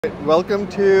Welcome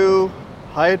to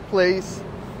Hyatt Place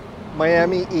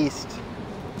Miami East.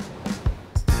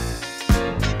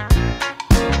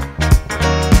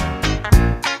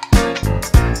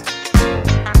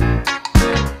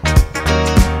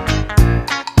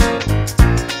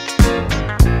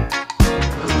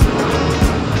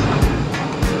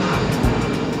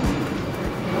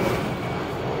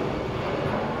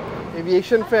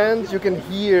 Aviation fans, you can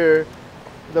hear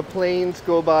the planes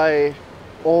go by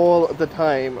all the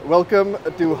time. Welcome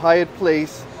to Hyatt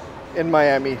Place in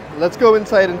Miami. Let's go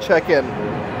inside and check in.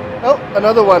 Oh,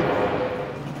 another one.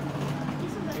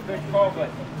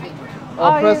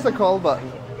 I'll press the call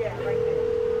button.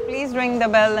 Please ring the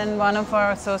bell and one of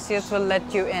our associates will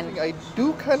let you in. I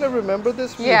do kind of remember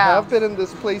this. We have been in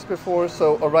this place before,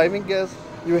 so arriving guests,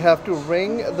 you have to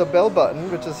ring the bell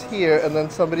button, which is here, and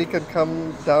then somebody can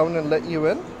come down and let you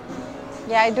in.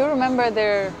 Yeah, I do remember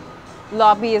their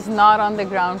lobby is not on the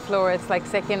ground floor. It's like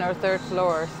second or third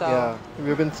floor. So yeah,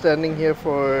 we've been standing here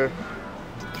for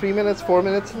 3 minutes, 4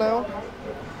 minutes now.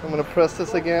 I'm gonna press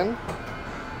this again.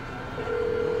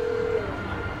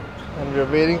 And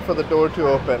we're waiting for the door to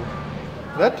open.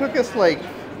 That took us like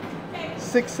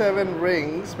 6, 7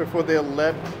 rings before they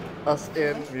let us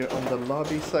in. We're on the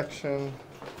lobby section.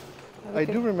 I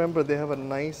do remember they have a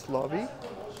nice lobby.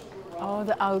 Oh,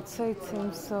 the outside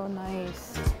seems so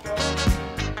nice.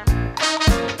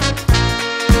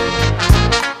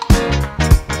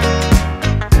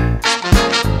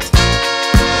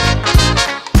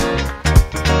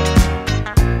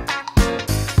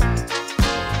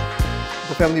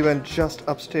 The family went just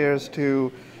upstairs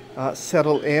to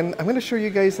settle in. I'm going to show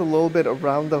you guys a little bit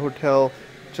around the hotel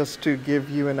just to give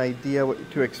you an idea what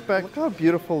to expect. Look how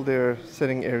beautiful their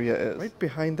sitting area is. Right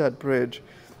behind that bridge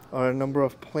are a number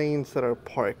of planes that are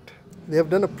parked. They have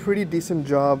done a pretty decent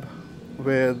job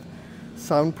with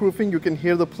soundproofing. You can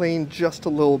hear the plane just a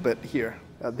little bit here.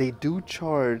 They do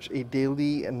charge a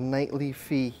daily and nightly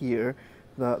fee here.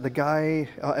 The guy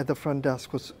at the front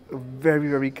desk was very,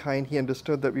 very kind. He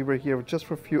understood that we were here just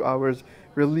for a few hours.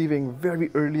 We're leaving very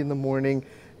early in the morning,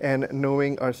 and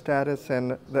knowing our status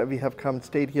and that we have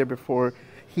stayed here before,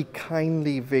 he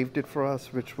kindly waived it for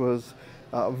us, which was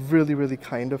really, really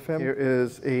kind of him. Here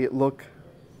is a look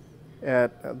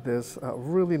at this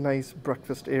really nice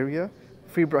breakfast area.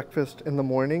 Free breakfast in the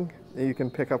morning. You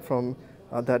can pick up from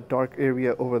that dark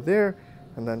area over there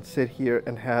and then sit here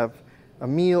and have a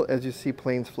meal as you see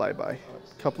planes fly by.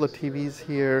 A couple of TVs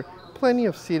here, plenty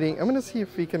of seating. I'm gonna see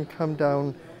if we can come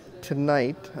down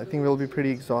tonight. I think we'll be pretty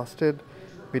exhausted.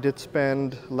 We did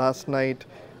spend last night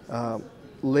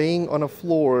laying on a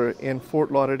floor in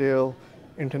Fort Lauderdale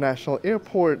International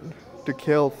Airport to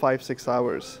kill 5-6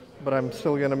 hours. But I'm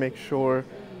still gonna make sure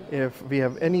if we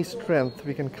have any strength,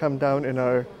 we can come down in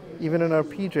even in our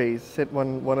PJs, sit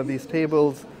one of these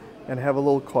tables and have a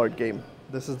little card game.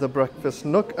 This is the breakfast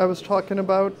nook I was talking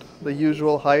about, the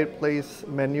usual Hyatt Place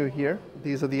menu here.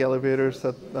 These are the elevators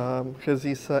that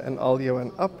Khazisa and Alia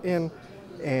went up in.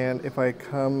 And if I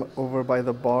come over by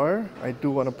the bar, I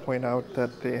do want to point out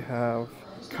that they have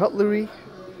cutlery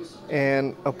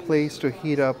and a place to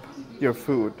heat up your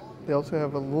food. They also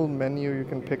have a little menu. You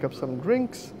can pick up some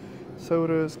drinks,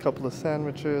 sodas, a couple of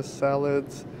sandwiches,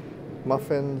 salads,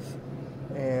 muffins,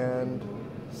 and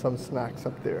some snacks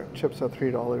up there. Chips are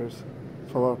 $3.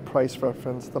 For a price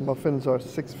reference, the muffins are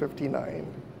 $6.59.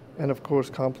 And of course,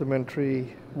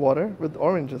 complimentary water with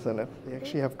oranges in it. They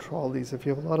actually have trolleys. If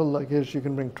you have a lot of luggage, you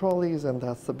can bring trolleys, and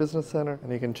that's the business center.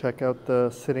 And you can check out the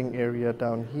sitting area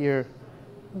down here.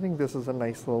 I think this is a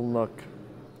nice little nook.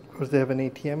 Of course, they have an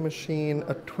ATM machine,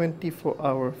 a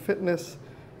 24-hour fitness.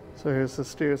 So here's the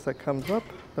stairs that comes up,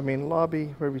 the main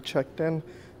lobby where we checked in.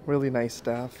 Really nice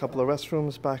staff. A couple of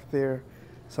restrooms back there,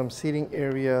 some seating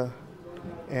area,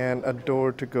 and a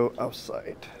door to go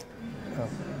outside.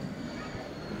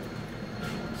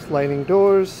 Sliding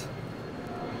doors,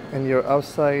 and you're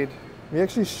outside. We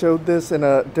actually showed this in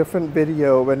a different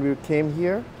video when we came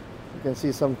here. You can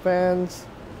see some fans.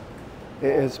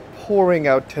 It is pouring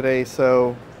out today,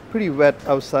 so pretty wet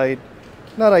outside.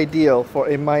 Not ideal for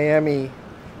a Miami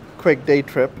quick day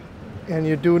trip. And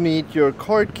you do need your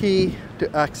card key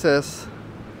to access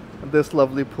this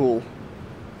lovely pool.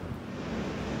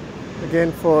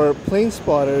 Again, for plane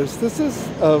spotters, this is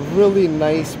a really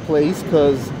nice place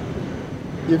because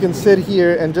you can sit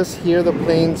here and just hear the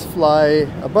planes fly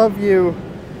above you.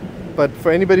 But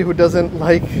for anybody who doesn't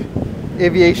like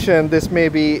aviation, this may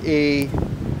be a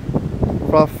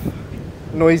rough,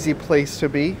 noisy place to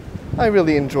be. I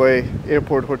really enjoy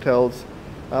airport hotels.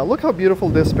 Look how beautiful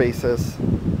this space is.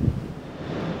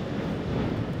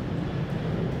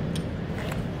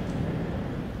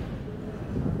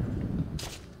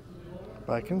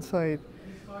 Back inside.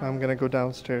 I'm gonna go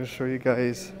downstairs, show you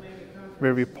guys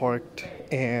where we parked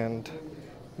and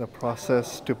the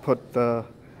process to put the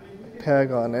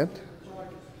tag on it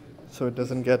so it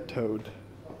doesn't get towed.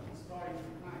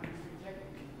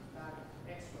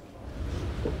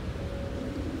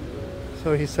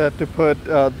 So he said to put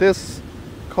this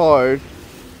card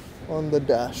on the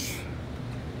dash.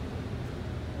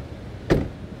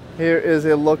 Here is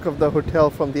a look of the hotel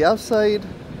from the outside.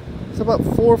 It's about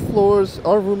 4 floors.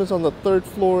 Our room is on the 3rd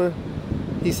floor.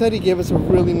 He said he gave us a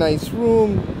really nice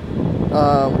room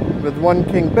with 1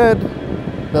 king bed.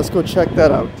 Let's go check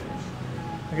that out.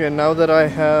 Okay, now that I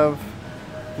have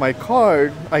my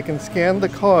card, I can scan the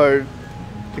card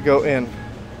to go in.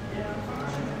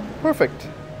 Perfect.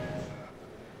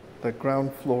 The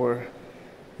ground floor.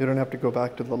 You don't have to go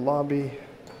back to the lobby.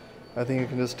 I think you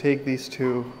can just take these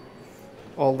two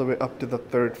all the way up to the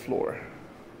 3rd floor.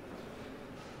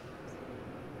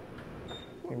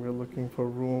 And we're looking for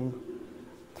room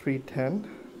 310.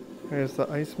 There's the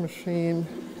ice machine,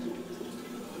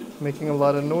 making a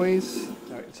lot of noise.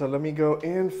 All right, so let me go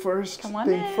in first. Come on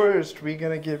thing in. first, we're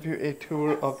gonna give you a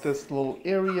tour of this little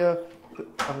area.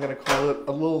 I'm gonna call it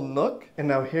a little nook. And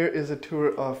now here is a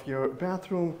tour of your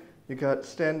bathroom. You got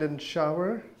stand-in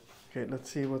shower. Okay, let's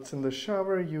see what's in the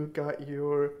shower. You got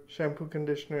your shampoo,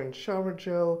 conditioner, and shower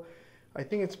gel. I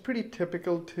think it's pretty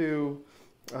typical to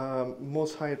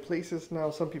most Hyatt places now.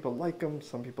 Some people like them,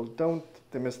 some people don't.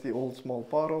 They miss the old small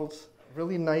bottles.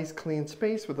 Really nice clean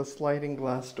space with a sliding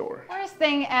glass door. First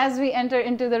thing, as we enter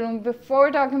into the room,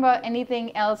 before talking about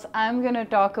anything else, I'm gonna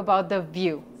talk about the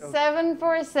view.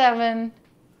 747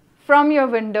 from your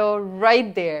window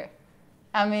right there.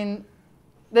 I mean,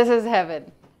 this is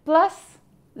heaven. Plus,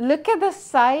 look at the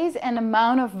size and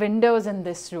amount of windows in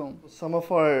this room. Some of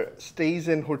our stays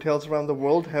in hotels around the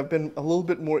world have been a little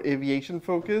bit more aviation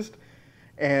focused,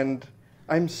 and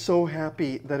I'm so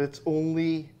happy that it's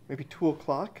only maybe 2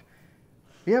 o'clock.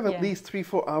 We have at least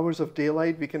 3-4 hours of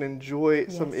daylight. We can enjoy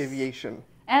some aviation.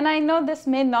 And I know this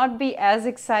may not be as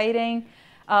exciting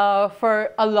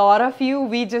for a lot of you.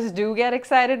 We just do get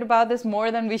excited about this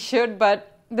more than we should,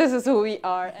 but this is who we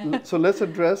are. So let's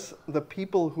address the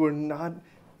people who are not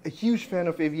a huge fan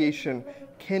of aviation.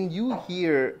 Can you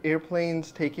hear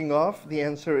airplanes taking off? The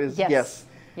answer is yes.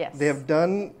 Yes. They have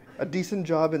done a decent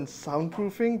job in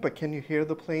soundproofing, but can you hear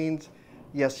the planes?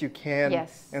 Yes, you can.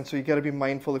 Yes. And so you got to be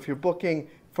mindful if you're booking.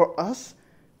 For us,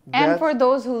 and for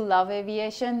those who love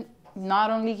aviation, not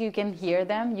only you can hear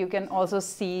them, you can also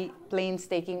see planes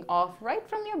taking off right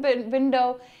from your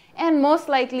window. And most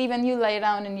likely when you lie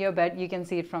down in your bed, you can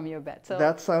see it from your bed. So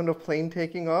that sound of plane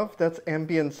taking off, that's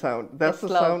ambient sound. That's the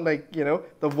slow sound, like, you know,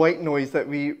 the white noise that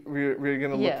we're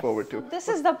going to look forward to. This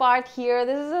is the part here.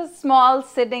 This is a small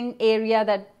sitting area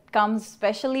that comes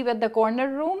especially with the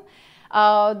corner room.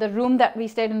 The room that we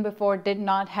stayed in before did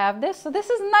not have this. So this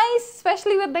is nice,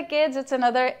 especially with the kids. It's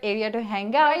another area to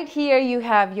hang out. Right here you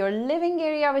have your living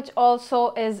area, which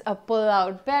also is a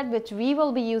pull-out bed, which we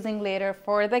will be using later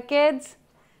for the kids.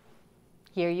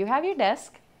 Here you have your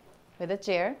desk with a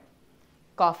chair,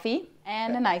 coffee,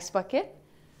 and an ice bucket.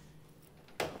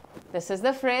 This is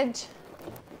the fridge.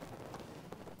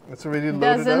 It's already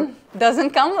loaded up.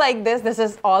 Doesn't come like this. This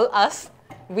is all us.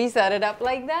 We set it up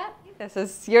like that. This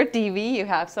is your TV. You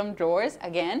have some drawers.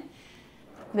 Again,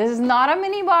 this is not a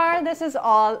mini bar. This is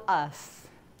all us.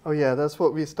 Oh yeah, that's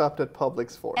what we stopped at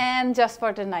Publix for. And just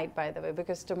for tonight, by the way,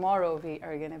 because tomorrow we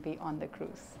are going to be on the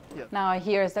cruise. Yeah. Now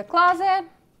here's the closet.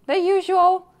 The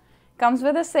usual. Comes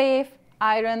with a safe,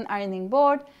 ironing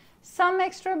board, some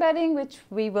extra bedding, which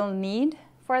we will need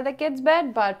for the kids'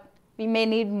 bed, but we may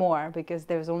need more because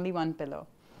there's only 1 pillow.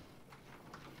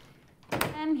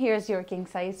 And here's your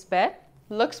king-size bed.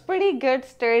 Looks pretty good,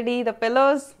 sturdy. The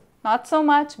pillows, not so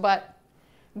much, but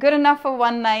good enough for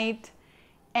one night.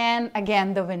 And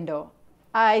again, the window.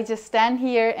 I just stand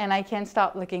here and I can't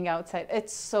stop looking outside.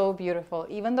 It's so beautiful,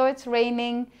 even though it's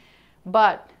raining,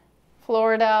 but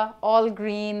Florida, all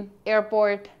green,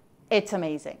 airport, it's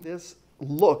amazing. This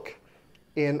look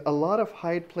in a lot of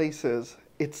Hyatt places,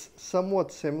 it's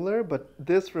somewhat similar, but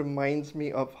this reminds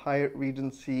me of Hyatt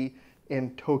Regency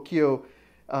in Tokyo.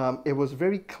 It was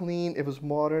very clean, it was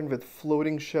modern with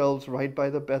floating shelves right by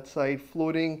the bedside,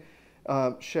 floating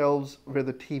shelves where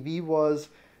the TV was.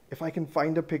 If I can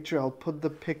find a picture, I'll put the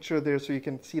picture there so you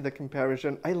can see the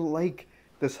comparison. I like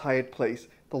this Hyatt place.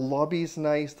 The lobby is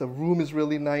nice, the room is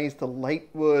really nice, the light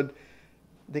wood.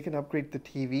 They can upgrade the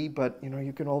TV, but you know,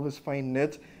 you can always find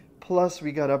nits. Plus,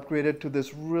 we got upgraded to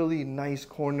this really nice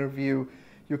corner view.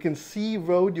 You can see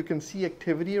road, you can see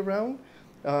activity around.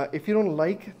 If you don't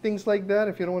like things like that,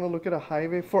 if you don't want to look at a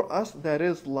highway, for us, that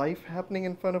is life happening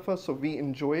in front of us, so we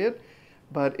enjoy it.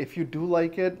 But if you do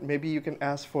like it, maybe you can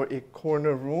ask for a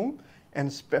corner room, and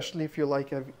especially if you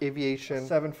like aviation,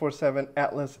 747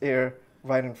 Atlas Air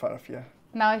right in front of you.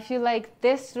 Now, if you like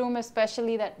this room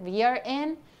especially that we are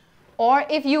in, or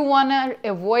if you want to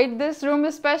avoid this room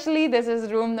especially, this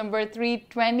is room number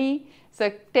 320.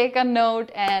 So take a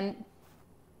note and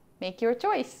make your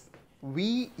choice.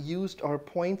 We used our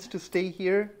points to stay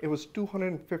here. It was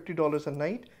 $250 a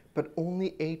night, but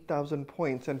only 8,000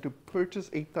 points. And to purchase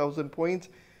 8,000 points,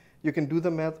 you can do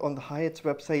the math on the Hyatt's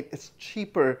website. It's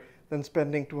cheaper than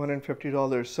spending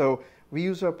 $250. So we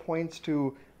use our points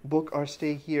to book our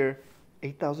stay here.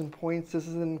 8,000 points. This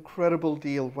is an incredible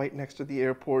deal right next to the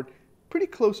airport, pretty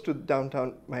close to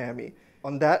downtown Miami.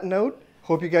 On that note,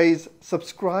 hope you guys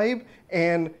subscribe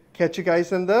and catch you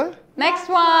guys in the next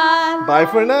one. Bye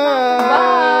for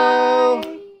now.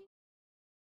 Bye.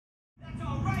 That's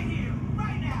all right here,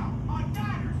 right now, on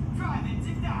Diners, Drive-Ins,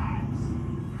 and Dives.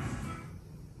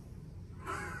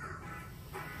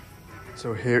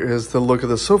 So here is the look of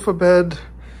the sofa bed.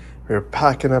 We're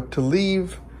packing up to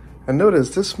leave. And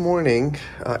notice this morning,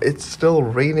 it's still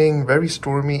raining, very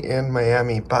stormy in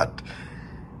Miami, but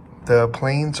the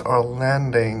planes are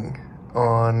landing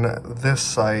on this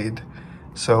side.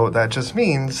 So that just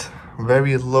means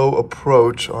very low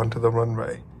approach onto the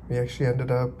runway. We actually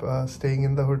ended up staying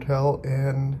in the hotel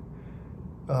and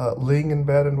laying in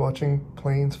bed and watching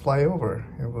planes fly over.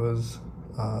 It was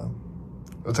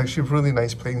actually really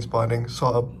nice plane spotting.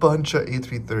 Saw a bunch of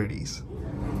A330s.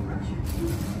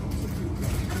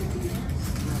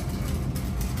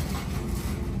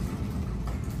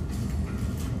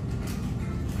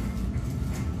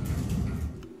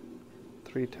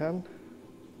 $310.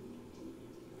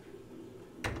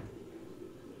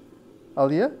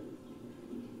 Alia?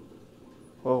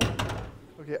 Oh.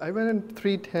 Okay, I went in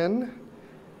 $310,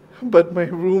 but my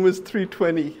room is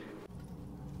 $320.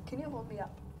 Can you hold me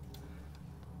up?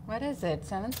 What is it?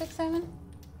 767?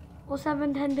 Well,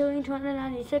 710 doing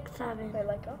 296.7. They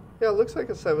let go? Yeah, it looks like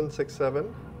a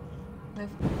 767.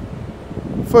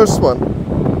 First one.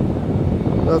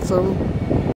 That's